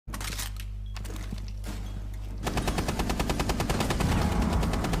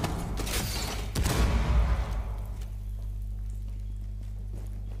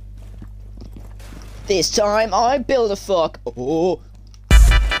This time I build a fuck. Oh.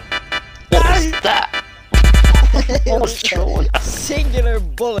 What was that? What was throwing at? Singular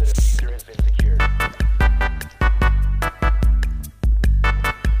bullets.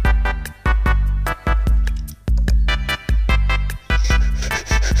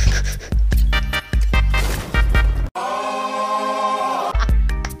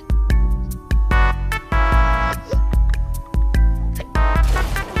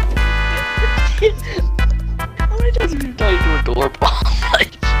 Why doesn't he tie to a door bomb?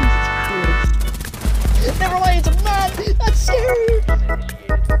 Like, Jesus Christ. Never mind, it's a man! That's scary!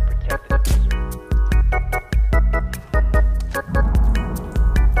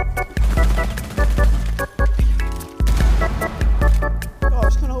 Oh, I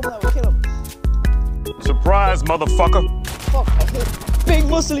was kinda hoping that would kill him. Surprise, motherfucker! Fuck, I hate big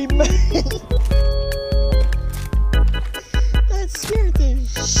muscly men! That scared the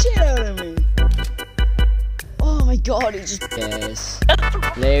shit out of me! Oh my god, he just... Yes.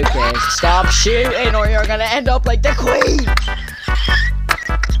 Lucas, stop shooting or you're gonna end up like the queen!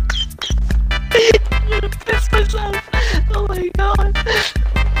 I'm gonna piss myself! Oh my god!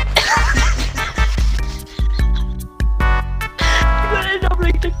 I'm gonna end up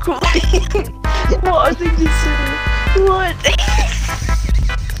like the queen! What a thing to say! What?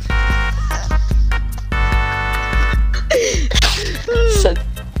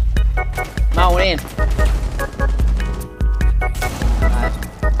 Now we're in.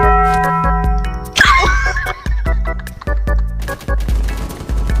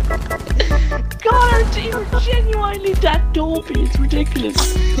 God, you're genuinely that dopey, it's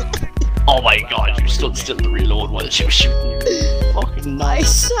ridiculous. Oh my god, you stood still to reload while she was shooting you. Fucking I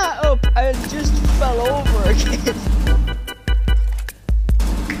nice. sat up and just fell over again.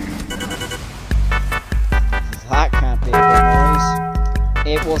 That can't be a good noise.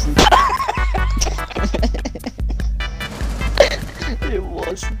 It wasn't. It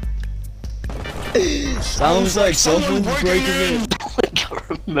wasn't. Sounds like someone's breaking in. I can't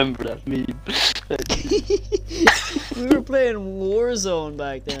remember that meme. We were playing Warzone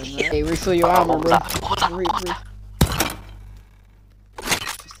back then, man. Hey, refill your armor, bro.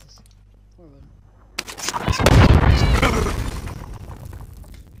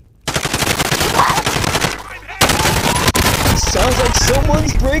 Sounds like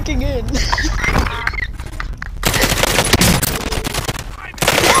someone's breaking in.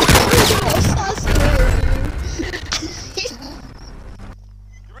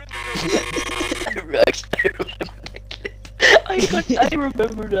 I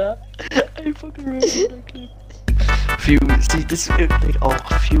remember that. I fucking remember that clip. Fuse, see this is like, oh,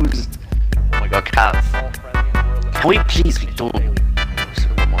 Fuse. Oh my god, Cav. Can we please be done?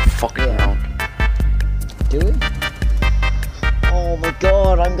 We're more fucking around. Do we? Oh my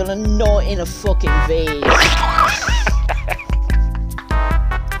god, I'm gonna nut in a fucking vase.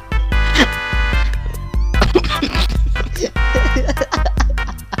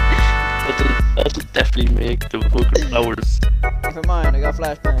 That'll definitely make the fucking flowers. Never mind, I got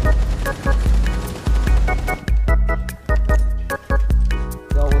flashbang.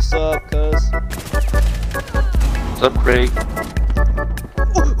 Yo, what's up, cuz? What's up, Craig?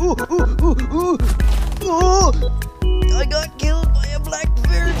 Ooh, ooh, ooh, ooh, ooh, ooh! I got killed by a black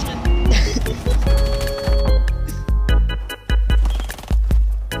virgin!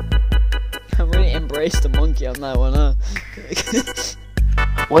 I really embraced the monkey on that one, huh?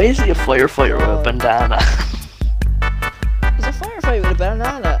 Why is he a firefighter with a bandana? He's a firefighter with a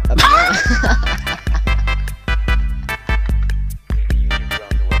banana. A banana.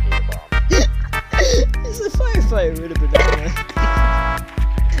 He's a firefighter with a banana.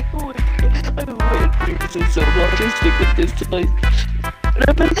 Oh my god, I've been waiting for you to say so long. Just stick with this tonight.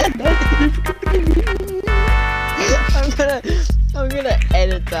 I'm gonna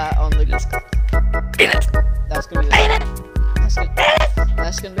edit that on the. Edit. That's gonna be. Edit.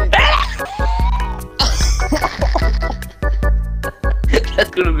 That's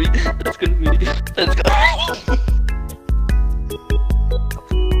gonna be. That's gonna be. Let's go.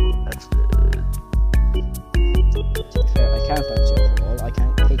 That's good. I can't punch you off the wall. I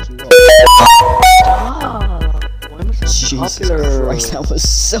can't pick you up. Ah, why am I so Jesus popular? Christ, that was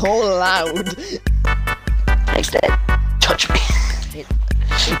so loud. Thanks, Dad. Touch me. It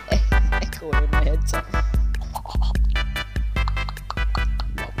echoed in my head.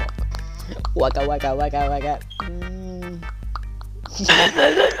 Waka waka waka waka.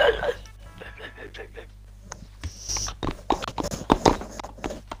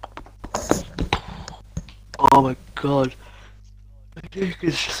 Oh my god. My dick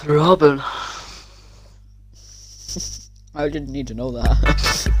is throbbing. I didn't need to know that.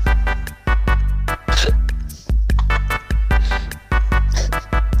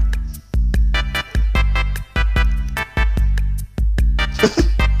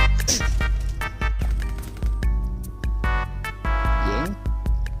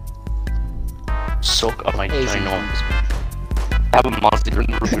 have a monster in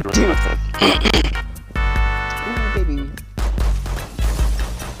the room. Dude. Ooh, baby.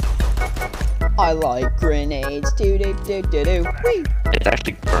 I like grenades. Do do do do do. Whee! It's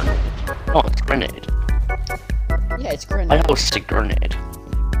actually grenade. No, it's grenade. Yeah, it's I grenade. always say grenade.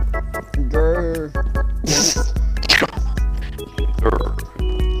 Grr. Grr.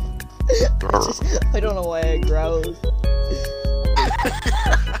 Grr. I don't know why I growled.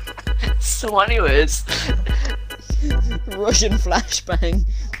 So anyways. Russian flashbang.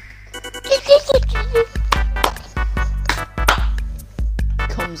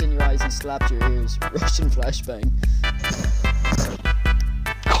 Comes in your eyes and slaps your ears. Russian flashbang.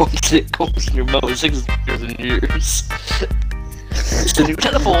 Comes in your mouth, 6 years and years. It's the new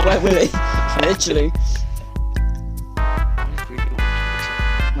telephone. Right, Willie. Literally.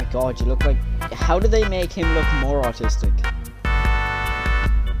 Oh my god, you look like... How do they make him look more autistic?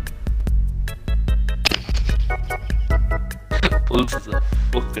 Pulls is a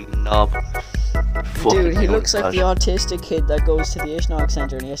fucking knob. Dude, he looks like the autistic kid that goes to the Ishnog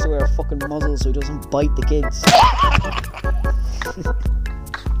Centre and he has to wear a fucking muzzle so he doesn't bite the kids.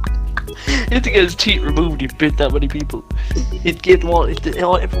 He had to get his teeth removed, he bit that many people. He'd get one,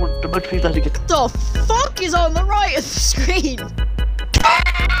 everyone, the bunch of people had to get... The fuck is on the right of the screen?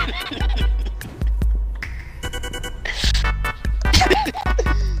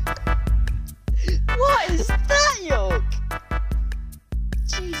 What is that, yoke?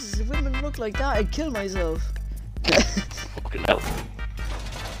 Jesus, if women look like that, I'd kill myself. Fucking hell.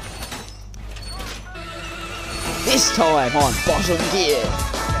 This time on Bottom Gear,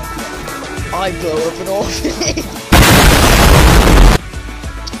 I blow up an orphanage.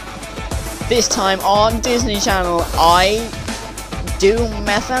 This time on Disney Channel, I do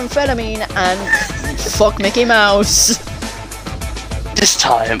methamphetamine and fuck Mickey Mouse. This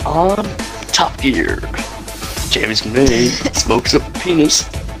time on Top Gear, James May smokes up a penis.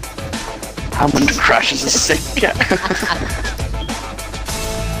 Hammond crashes a sick car.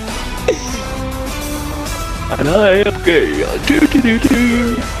 And I am gay. Do.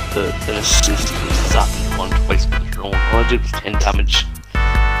 The assist was zapped one twice with her own. All I did was 10 damage.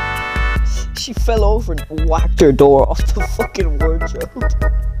 She fell over and whacked her door off the fucking wardrobe.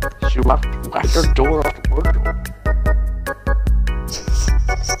 She whacked her door off the wardrobe.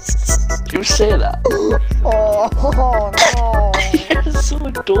 You say that? Oh no! You're so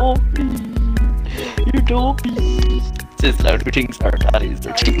dopey. You're dopey. Says louder things are daddies.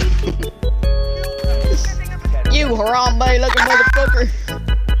 They're cheap. You Harambe looking motherfucker!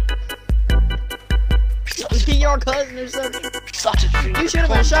 Was he your cousin or something? You should have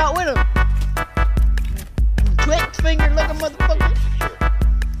been shot with him! Quick finger looking motherfucker!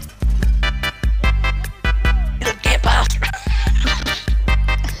 You don't get past her.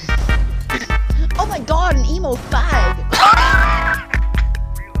 Oh my god, an emo bag!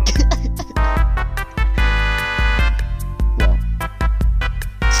 Well,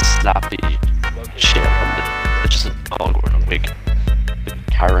 Slappy shit on the... It's just a dog or a wig. The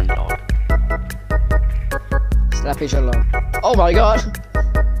Karen dog. Slappy Shalom. Oh my god!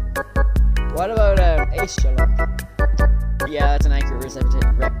 What about Ace Shalom? Yeah, that's an accurate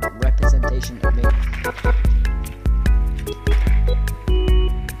representation of me.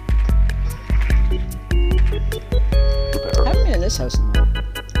 I haven't been in this house in a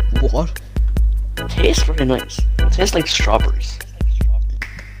while. What? It tastes very nice. It tastes like strawberries.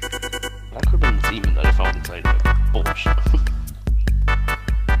 That could have been the demon that I found inside the bush.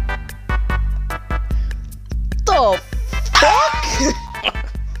 The fuck?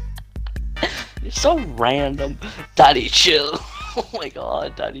 You're so random. Daddy, chill. Oh my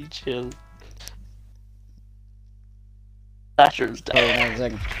god, Daddy, chill. Thatcher's dead. Wait a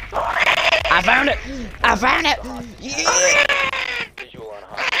second. I found it! I found it! Yeah!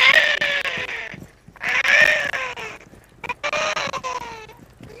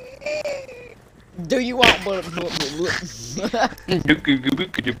 Do you want what? Fuck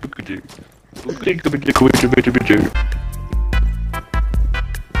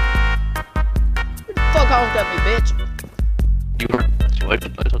off at me, bitch! You were... I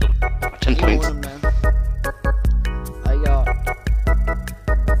told him. 10 You points. want him, man. I got...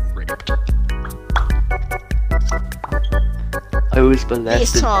 Raped. I was This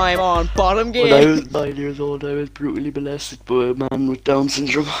molested. time on Bottom When I Gear. was 9 years old, I was brutally molested by a man with Down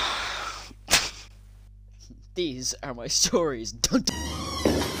syndrome. These are my stories. Dun dun.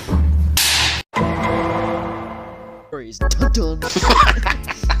 Stories. Dun dun.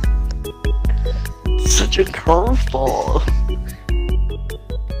 Such a curveball.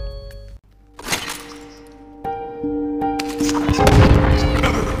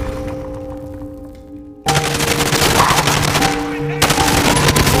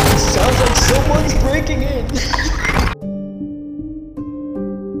 breaking in.